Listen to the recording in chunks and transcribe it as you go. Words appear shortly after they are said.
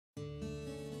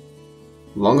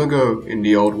Long ago in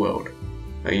the old world,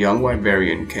 a young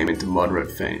Wyverian came into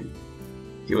moderate fame.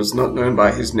 He was not known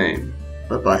by his name,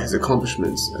 but by his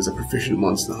accomplishments as a proficient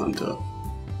monster hunter.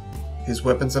 His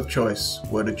weapons of choice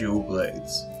were the dual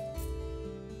blades.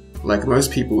 Like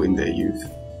most people in their youth,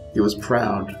 he was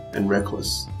proud and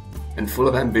reckless, and full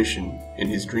of ambition in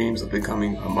his dreams of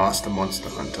becoming a master monster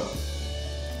hunter.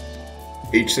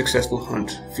 Each successful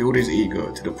hunt fueled his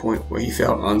ego to the point where he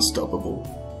felt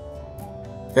unstoppable.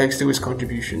 Thanks to his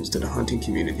contributions to the hunting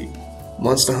community,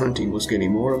 monster hunting was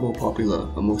getting more and more popular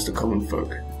amongst the common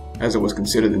folk, as it was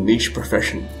considered a niche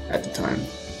profession at the time.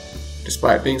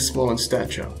 Despite being small in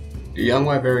stature, the young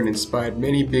Wyverian inspired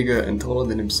many bigger and taller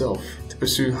than himself to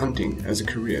pursue hunting as a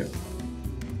career.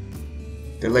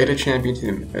 They later championed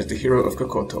him as the hero of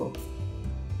Kokoto.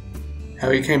 How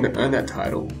he came to earn that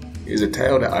title is a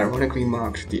tale that ironically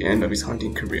marked the end of his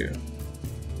hunting career.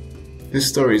 This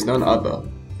story is none other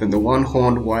than the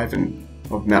one-horned wyvern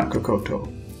of Mount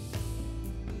Kokoto.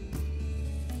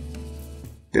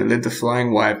 There lived a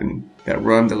flying wyvern that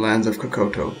roamed the lands of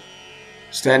Kokoto.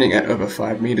 Standing at over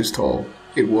 5 meters tall,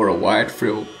 it wore a wide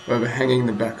frill overhanging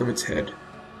the back of its head,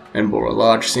 and bore a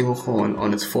large single horn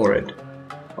on its forehead,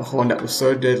 a horn that was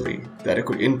so deadly that it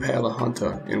could impale a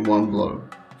hunter in one blow,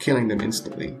 killing them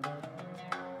instantly.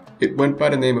 It went by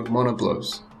the name of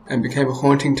Monoblos, and became a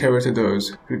haunting terror to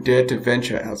those who dared to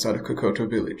venture outside of Kokoto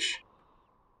Village.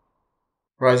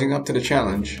 Rising up to the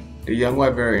challenge, the young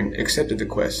Wyverian accepted the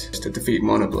quest to defeat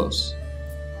Monoblos.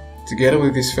 Together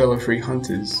with his fellow free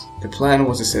hunters, the plan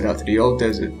was to set out to the old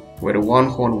desert where the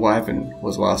one-horned wyvern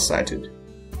was last sighted.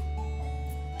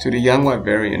 To the young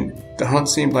Wyverian, the hunt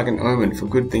seemed like an omen for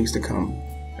good things to come,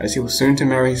 as he was soon to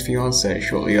marry his fiancée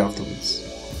shortly afterwards.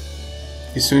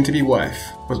 His soon-to-be wife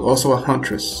was also a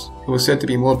huntress who was said to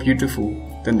be more beautiful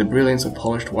than the brilliance of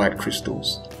polished white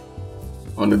crystals.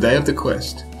 On the day of the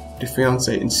quest, the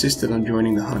fiancé insisted on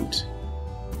joining the hunt.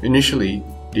 Initially,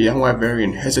 the young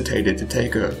Wyverian hesitated to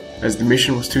take her as the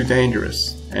mission was too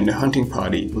dangerous and the hunting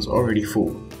party was already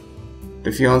full. The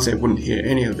fiancé wouldn't hear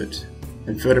any of it,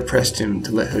 and further pressed him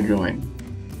to let her join.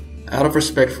 Out of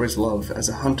respect for his love as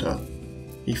a hunter,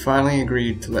 he finally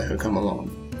agreed to let her come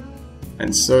along.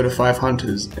 And so the 5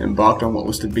 hunters embarked on what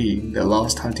was to be their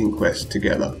last hunting quest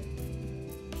together.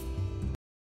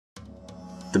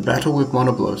 The battle with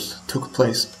Monoblos took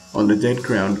place on the dead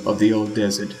ground of the old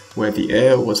desert, where the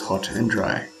air was hot and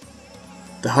dry.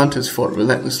 The hunters fought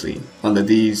relentlessly under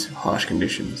these harsh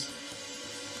conditions.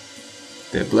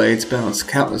 Their blades bounced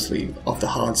countlessly off the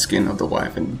hard skin of the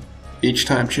wyvern, each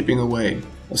time chipping away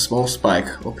a small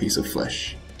spike or piece of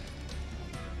flesh.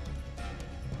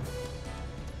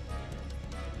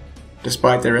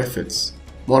 Despite their efforts,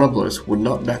 Monoblos would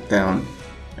not back down,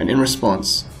 and in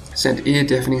response, sent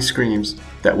ear-deafening screams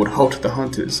that would halt the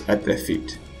hunters at their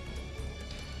feet.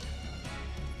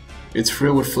 Its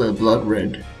frill would flare blood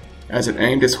red as it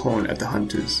aimed its horn at the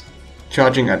hunters,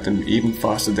 charging at them even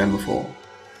faster than before.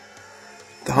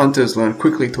 The hunters learned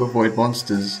quickly to avoid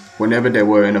monsters whenever they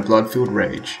were in a blood-filled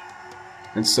rage,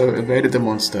 and so evaded the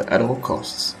monster at all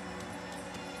costs.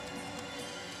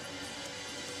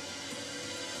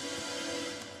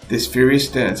 This furious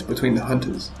dance between the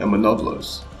hunters and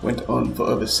Monoblos went on for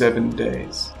over 7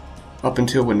 days, up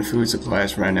until when the food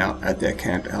supplies ran out at their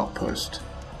camp outpost.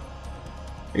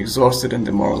 Exhausted and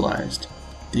demoralized,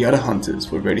 the other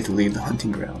hunters were ready to leave the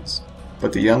hunting grounds,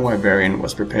 but the young Wyverian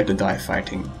was prepared to die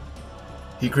fighting.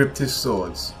 He gripped his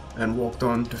swords and walked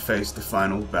on to face the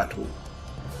final battle.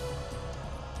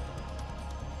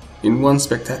 In one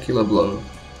spectacular blow,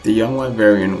 the young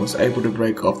Wyverian was able to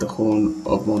break off the horn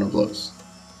of Monoblos.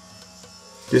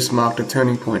 This marked a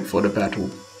turning point for the battle,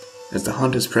 as the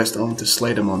hunters pressed on to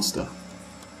slay the monster.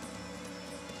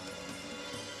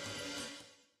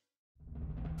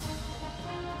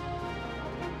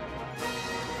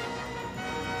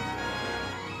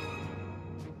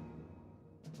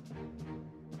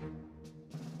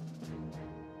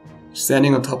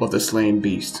 Standing on top of the slain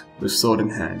beast, with sword in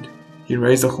hand, he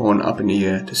raised the horn up in the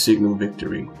air to signal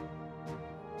victory.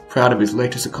 Proud of his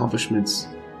latest accomplishments,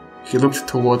 he looked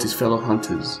towards his fellow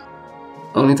hunters,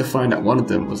 only to find that one of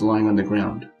them was lying on the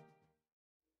ground.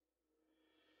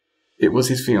 It was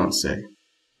his fiancée.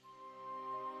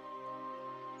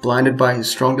 Blinded by his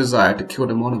strong desire to kill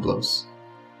the Monoblos,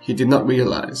 he did not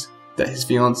realize that his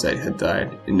fiancée had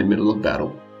died in the middle of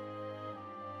battle.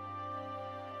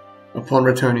 Upon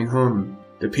returning home,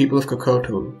 the people of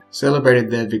Kokoto celebrated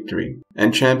their victory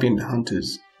and championed the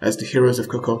hunters as the heroes of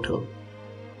Kokoto.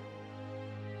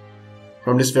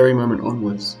 From this very moment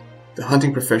onwards, the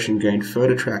hunting profession gained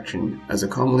further traction as a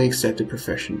commonly accepted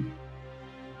profession.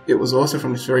 It was also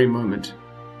from this very moment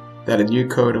that a new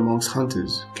code amongst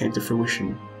hunters came to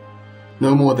fruition.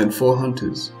 No more than 4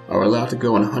 hunters are allowed to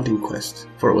go on a hunting quest,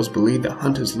 for it was believed that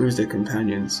hunters lose their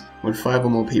companions when 5 or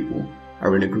more people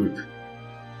are in a group.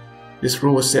 This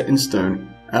rule was set in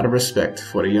stone out of respect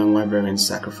for the young librarian's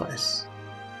sacrifice.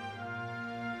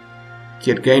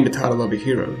 He had gained the title of a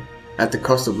hero at the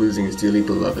cost of losing his dearly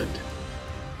beloved.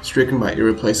 Stricken by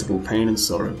irreplaceable pain and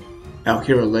sorrow, our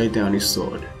hero laid down his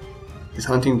sword. His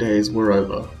hunting days were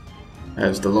over,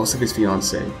 as the loss of his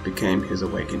fiancée became his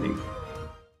awakening.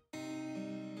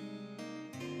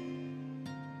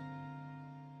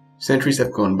 Centuries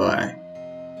have gone by,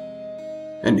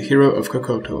 and the hero of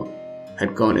Kokoto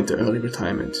had gone into early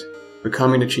retirement,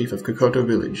 becoming the chief of Kokoto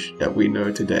Village that we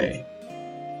know today.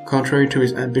 Contrary to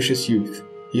his ambitious youth,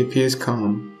 he appears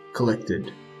calm,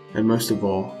 collected, and most of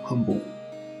all, humble.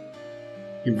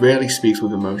 He rarely speaks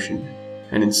with emotion,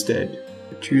 and instead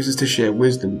chooses to share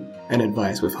wisdom and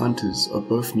advice with hunters of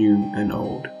both new and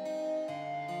old.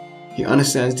 He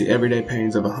understands the everyday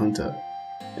pains of a hunter,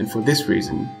 and for this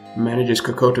reason manages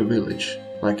Kokoto Village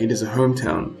like it is a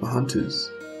hometown for hunters.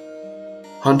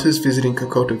 Hunters visiting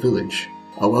Kokoto Village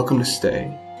are welcome to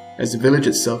stay, as the village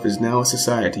itself is now a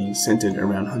society centered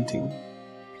around hunting.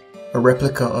 A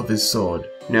replica of his sword,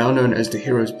 now known as the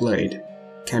Hero's Blade,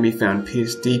 can be found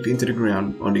pierced deep into the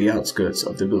ground on the outskirts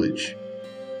of the village.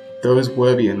 Those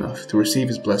worthy enough to receive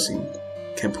his blessing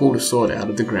can pull the sword out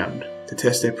of the ground to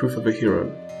test their proof of a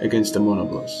hero against the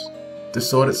monoblos. The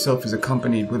sword itself is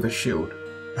accompanied with a shield,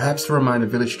 perhaps to remind the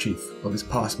village chief of his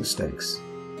past mistakes,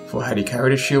 for had he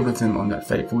carried a shield with him on that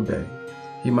fateful day,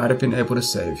 he might have been able to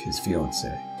save his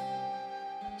fiancée.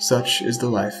 Such is the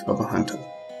life of a hunter.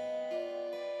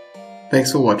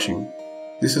 Thanks for watching.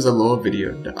 This is a lore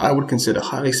video that I would consider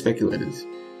highly speculative,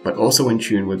 but also in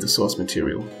tune with the source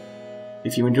material.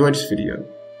 If you enjoyed this video,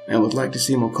 and would like to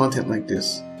see more content like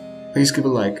this, please give a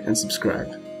like and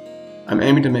subscribe. I'm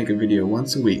aiming to make a video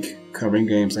once a week covering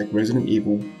games like Resident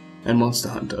Evil and Monster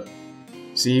Hunter.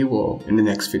 See you all in the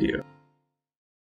next video.